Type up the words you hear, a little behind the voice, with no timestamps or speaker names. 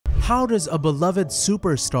How does a beloved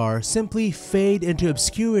superstar simply fade into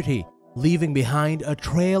obscurity, leaving behind a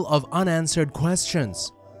trail of unanswered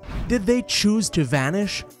questions? Did they choose to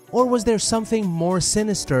vanish, or was there something more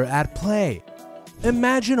sinister at play?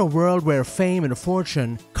 Imagine a world where fame and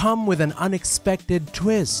fortune come with an unexpected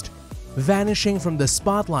twist, vanishing from the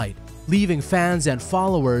spotlight, leaving fans and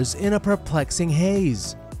followers in a perplexing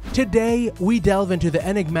haze. Today, we delve into the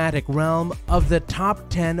enigmatic realm of the top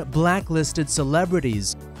 10 blacklisted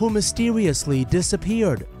celebrities who mysteriously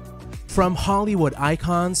disappeared. From Hollywood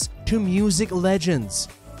icons to music legends,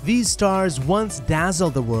 these stars once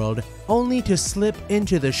dazzled the world only to slip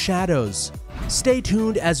into the shadows. Stay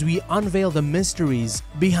tuned as we unveil the mysteries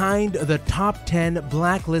behind the top 10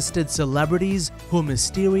 blacklisted celebrities who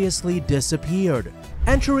mysteriously disappeared.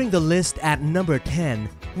 Entering the list at number 10,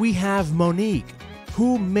 we have Monique,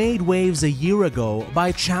 who made waves a year ago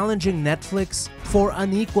by challenging Netflix for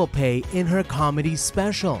unequal pay in her comedy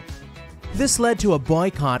special. This led to a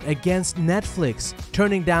boycott against Netflix,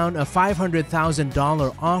 turning down a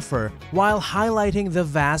 $500,000 offer while highlighting the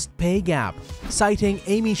vast pay gap, citing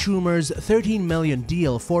Amy Schumer's $13 million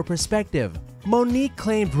deal for perspective. Monique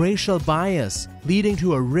claimed racial bias, leading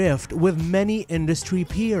to a rift with many industry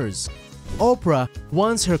peers. Oprah,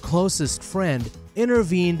 once her closest friend,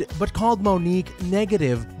 intervened but called Monique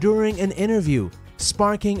negative during an interview,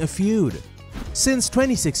 sparking a feud. Since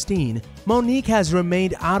 2016, Monique has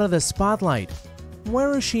remained out of the spotlight.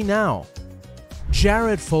 Where is she now?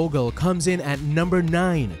 Jared Fogle comes in at number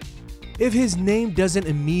 9. If his name doesn't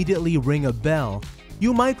immediately ring a bell,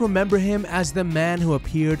 you might remember him as the man who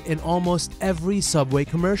appeared in almost every Subway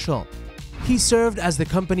commercial. He served as the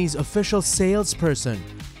company's official salesperson.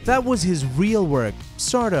 That was his real work,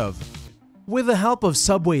 sort of. With the help of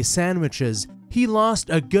Subway sandwiches, he lost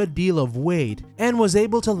a good deal of weight and was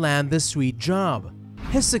able to land the sweet job.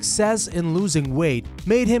 His success in losing weight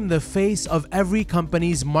made him the face of every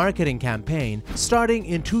company's marketing campaign starting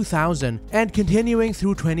in 2000 and continuing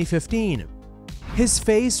through 2015. His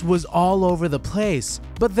face was all over the place,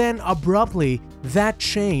 but then abruptly that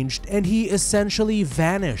changed and he essentially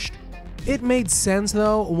vanished. It made sense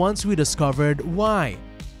though once we discovered why.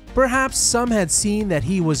 Perhaps some had seen that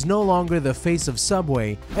he was no longer the face of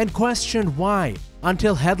Subway and questioned why,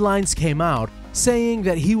 until headlines came out saying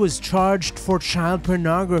that he was charged for child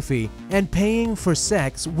pornography and paying for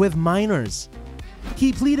sex with minors.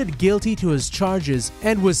 He pleaded guilty to his charges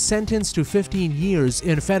and was sentenced to 15 years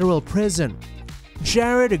in federal prison.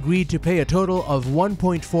 Jared agreed to pay a total of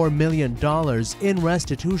 $1.4 million in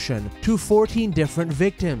restitution to 14 different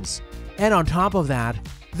victims, and on top of that,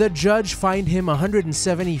 the judge fined him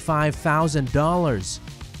 $175,000.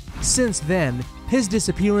 Since then, his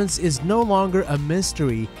disappearance is no longer a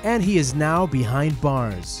mystery and he is now behind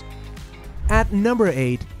bars. At number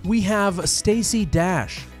 8, we have Stacey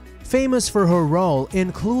Dash, famous for her role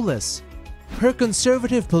in Clueless. Her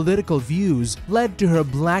conservative political views led to her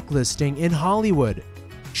blacklisting in Hollywood.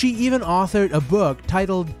 She even authored a book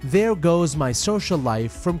titled There Goes My Social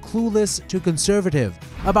Life From Clueless to Conservative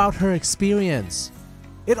about her experience.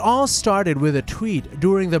 It all started with a tweet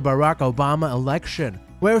during the Barack Obama election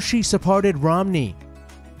where she supported Romney.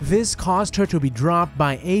 This caused her to be dropped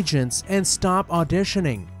by agents and stop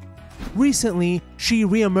auditioning. Recently, she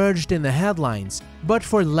re-emerged in the headlines, but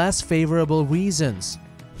for less favorable reasons.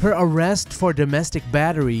 Her arrest for domestic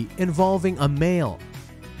battery involving a male.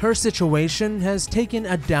 Her situation has taken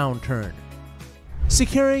a downturn.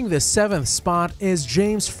 Securing the 7th spot is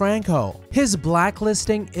James Franco. His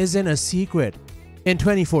blacklisting isn't a secret. In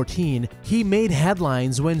 2014, he made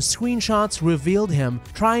headlines when screenshots revealed him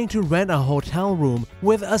trying to rent a hotel room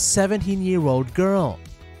with a 17-year-old girl.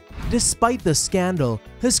 Despite the scandal,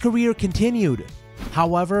 his career continued.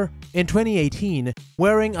 However, in 2018,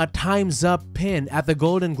 wearing a Time's Up pin at the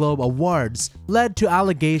Golden Globe Awards led to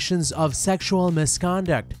allegations of sexual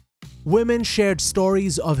misconduct. Women shared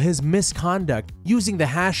stories of his misconduct using the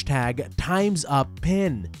hashtag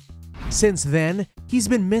 #TimesUpPin. Since then, he's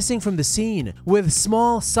been missing from the scene with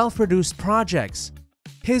small self-produced projects.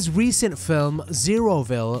 His recent film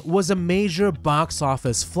Zeroville was a major box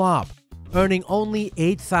office flop, earning only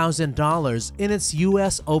 $8,000 in its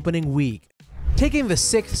US opening week. Taking the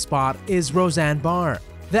 6th spot is Roseanne Barr,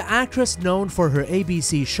 the actress known for her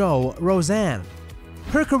ABC show Roseanne.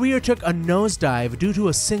 Her career took a nosedive due to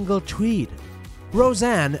a single tweet.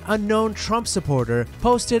 Roseanne, a known Trump supporter,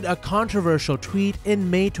 posted a controversial tweet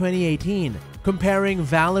in May 2018 comparing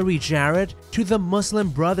Valerie Jarrett to the Muslim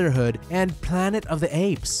Brotherhood and Planet of the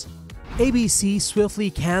Apes. ABC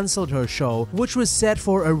swiftly cancelled her show, which was set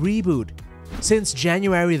for a reboot. Since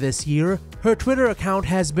January this year, her Twitter account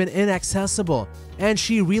has been inaccessible, and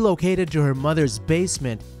she relocated to her mother's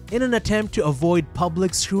basement in an attempt to avoid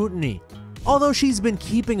public scrutiny. Although she's been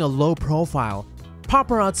keeping a low profile,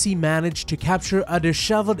 paparazzi managed to capture a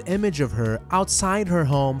disheveled image of her outside her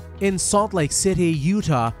home in Salt Lake City,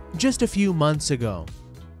 Utah, just a few months ago.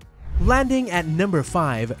 Landing at number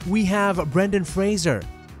 5, we have Brendan Fraser,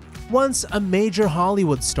 once a major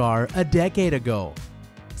Hollywood star a decade ago.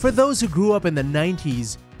 For those who grew up in the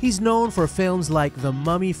 90s, he's known for films like the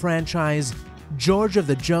Mummy franchise, George of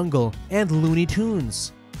the Jungle, and Looney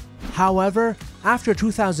Tunes. However, after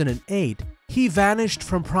 2008, he vanished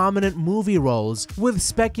from prominent movie roles with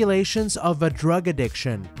speculations of a drug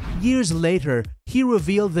addiction. Years later, he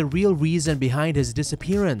revealed the real reason behind his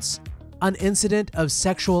disappearance: an incident of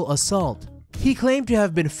sexual assault. He claimed to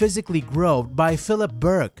have been physically groped by Philip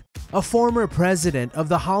Burke, a former president of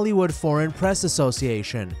the Hollywood Foreign Press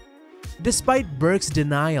Association. Despite Burke's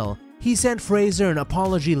denial, he sent Fraser an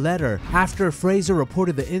apology letter after Fraser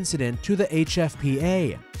reported the incident to the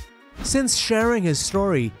HFPA. Since sharing his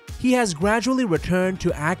story, he has gradually returned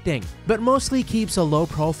to acting, but mostly keeps a low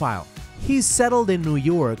profile. He's settled in New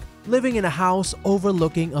York, living in a house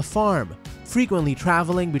overlooking a farm, frequently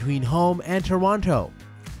traveling between home and Toronto.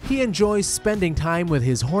 He enjoys spending time with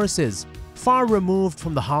his horses, far removed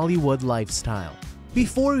from the Hollywood lifestyle.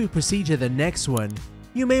 Before we proceed to the next one,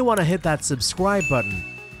 you may want to hit that subscribe button.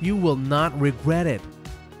 You will not regret it.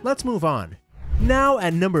 Let's move on. Now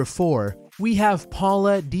at number 4, we have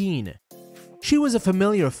Paula Deen. She was a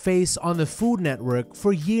familiar face on the Food Network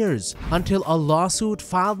for years until a lawsuit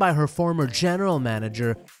filed by her former general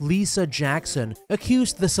manager, Lisa Jackson,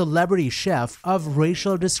 accused the celebrity chef of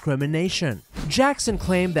racial discrimination. Jackson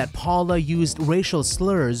claimed that Paula used racial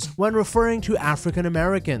slurs when referring to African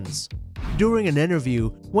Americans. During an interview,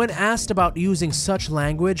 when asked about using such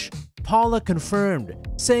language, Paula confirmed,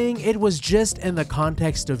 saying it was just in the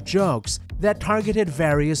context of jokes that targeted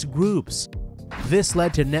various groups. This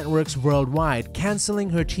led to networks worldwide canceling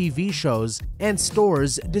her TV shows and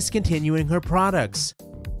stores discontinuing her products.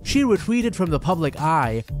 She retreated from the public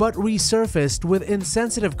eye but resurfaced with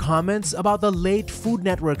insensitive comments about the late Food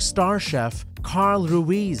Network star chef Carl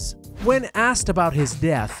Ruiz. When asked about his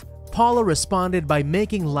death, Paula responded by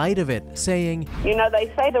making light of it, saying, "You know, they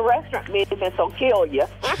say the restaurant business will kill you."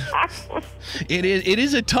 It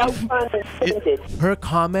is a tough... Her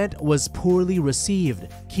comment was poorly received,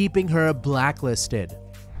 keeping her blacklisted.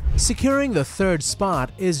 Securing the 3rd spot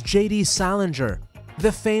is J.D. Salinger,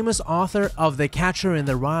 the famous author of The Catcher in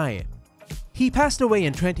the Rye. He passed away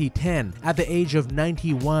in 2010 at the age of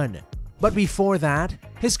 91. But before that,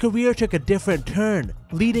 his career took a different turn,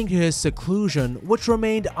 leading to his seclusion, which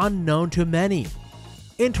remained unknown to many.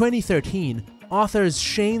 In 2013, authors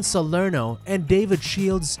Shane Salerno and David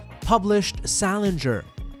Shields published Salinger,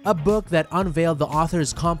 a book that unveiled the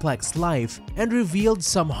author's complex life and revealed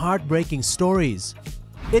some heartbreaking stories.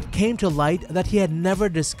 It came to light that he had never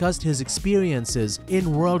discussed his experiences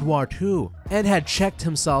in World War II and had checked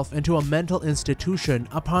himself into a mental institution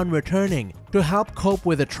upon returning to help cope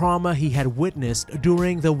with the trauma he had witnessed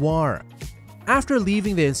during the war. After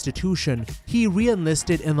leaving the institution, he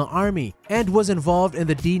re-enlisted in the army and was involved in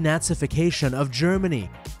the denazification of Germany.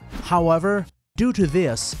 However, due to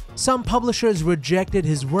this, some publishers rejected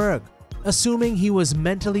his work, assuming he was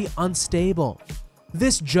mentally unstable.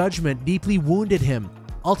 This judgment deeply wounded him,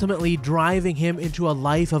 ultimately driving him into a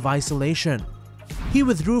life of isolation. He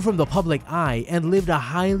withdrew from the public eye and lived a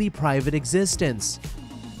highly private existence.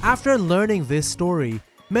 After learning this story,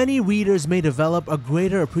 many readers may develop a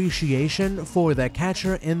greater appreciation for The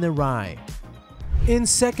Catcher in the Rye. In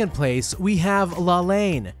 2nd place, we have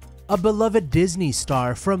Lalaine, a beloved Disney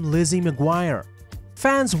star from Lizzie McGuire.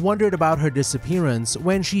 Fans wondered about her disappearance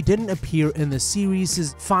when she didn't appear in the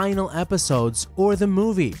series' final episodes or the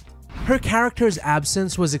movie. Her character's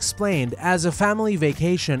absence was explained as a family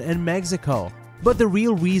vacation in Mexico, but the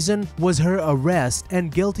real reason was her arrest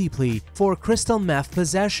and guilty plea for crystal meth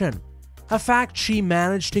possession, a fact she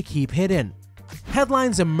managed to keep hidden.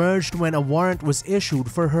 Headlines emerged when a warrant was issued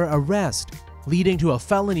for her arrest, leading to a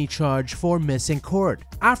felony charge for missing court.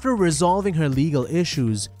 After resolving her legal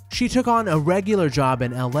issues, she took on a regular job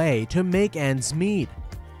in LA to make ends meet.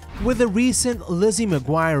 With the recent Lizzie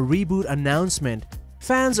McGuire reboot announcement,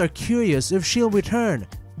 fans are curious if she'll return,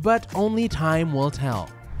 but only time will tell.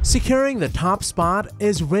 Securing the top spot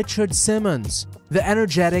is Richard Simmons, the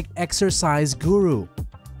energetic exercise guru.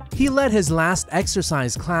 He led his last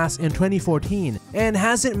exercise class in 2014 and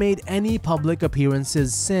hasn't made any public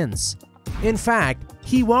appearances since. In fact,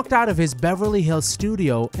 he walked out of his Beverly Hills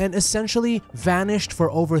studio and essentially vanished for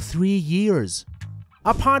over 3 years.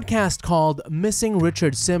 a podcast called Missing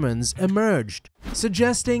Richard Simmons emerged,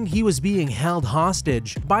 suggesting he was being held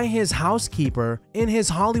hostage by his housekeeper in his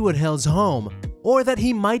Hollywood Hills home, or that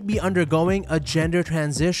he might be undergoing a gender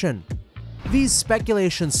transition. These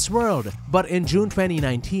speculations swirled, but in June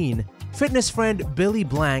 2019, fitness friend Billy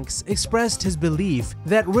Blanks expressed his belief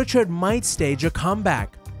that Richard might stage a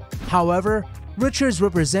comeback. However, Richard's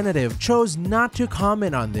representative chose not to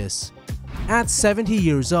comment on this. At 70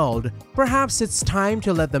 years old, perhaps it's time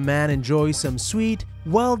to let the man enjoy some sweet,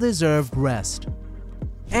 well-deserved rest.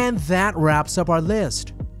 And that wraps up our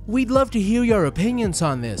list. We'd love to hear your opinions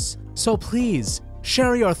on this, so please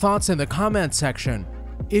share your thoughts in the comment section.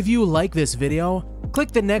 If you like this video,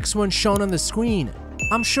 click the next one shown on the screen.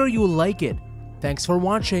 I'm sure you'll like it. Thanks for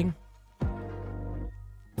watching.